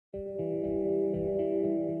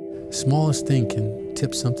Smallest thing can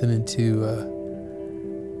tip something into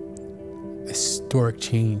historic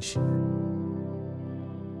change.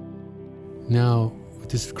 Now, with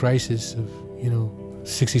this crisis of,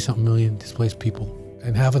 60-something million displaced people,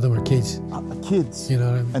 and half of them are kids. Kids. You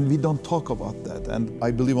know what I mean? And we don't talk about that. And I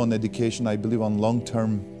believe on education, I believe on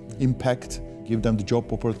long-term impact, give them the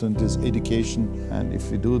job opportunities, education. And if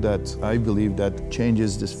we do that, I believe that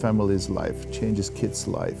changes this family's life, changes kids'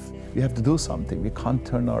 life. We have to do something. We can't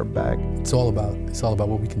turn our back. It's all about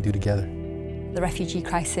what we can do together. The refugee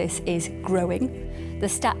crisis is growing. The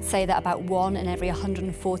stats say that about 1 in every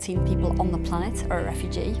 114 people on the planet are a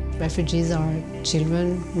refugee. Refugees are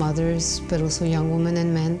children, mothers, but also young women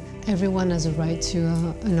and men. Everyone has a right to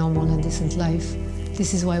a normal and decent life.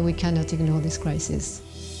 This is why we cannot ignore this crisis.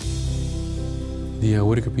 The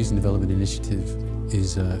Whitaker Peace and Development Initiative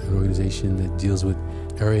is an organization that deals with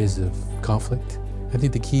areas of conflict. I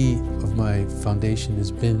think the key of my foundation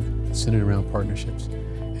has been centered around partnerships.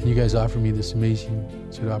 And you guys offer me this amazing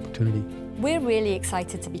sort of opportunity. We're really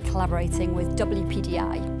excited to be collaborating with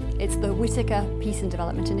WPDI. It's the Whitaker Peace and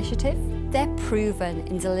Development Initiative. They're proven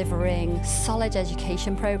in delivering solid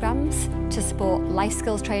education programs to support life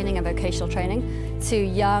skills training and vocational training to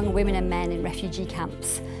young women and men in refugee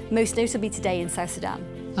camps, most notably today in South Sudan.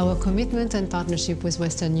 Our commitment and partnership with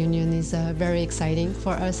Western Union is very exciting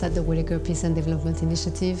for us at the Whitaker Peace and Development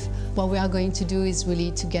Initiative. What we are going to do is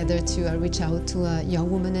really together to reach out to young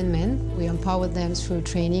women and men. We empower them through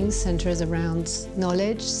training centers around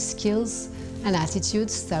knowledge, skills and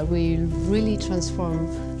attitudes that will really transform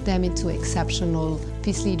them into exceptional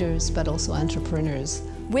peace leaders but also entrepreneurs.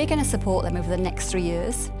 We're going to support them over the next 3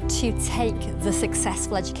 years to take the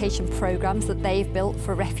successful education programs that they've built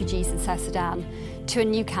for refugees in South Sudan to a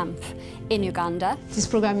new camp in Uganda. This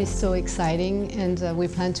program is so exciting, and we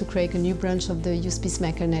plan to create a new branch of the Youth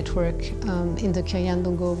Peacemaker Network in the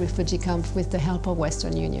Kiryandongo refugee camp with the help of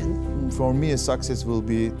Western Union. For me, a success will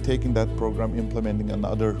be taking that program, implementing in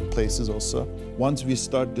other places also. Once we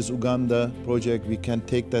start this Uganda project, we can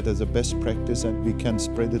take that as a best practice and we can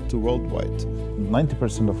spread it to worldwide.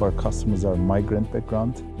 90% of our customers are migrant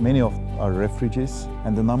background. Many of are refugees.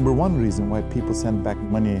 And the #1 reason why people send back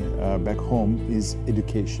money back home is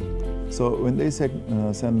education. So when they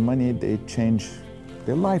send money, they change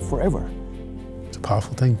their life forever. It's a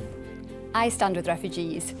powerful thing. I stand with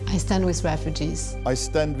refugees. I stand with refugees. I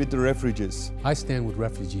stand with the refugees. I stand with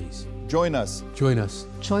refugees. Join us. Join us.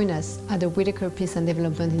 Join us at the Whitaker Peace and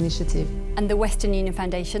Development Initiative And the Western Union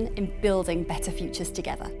Foundation in building better futures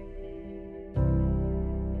together.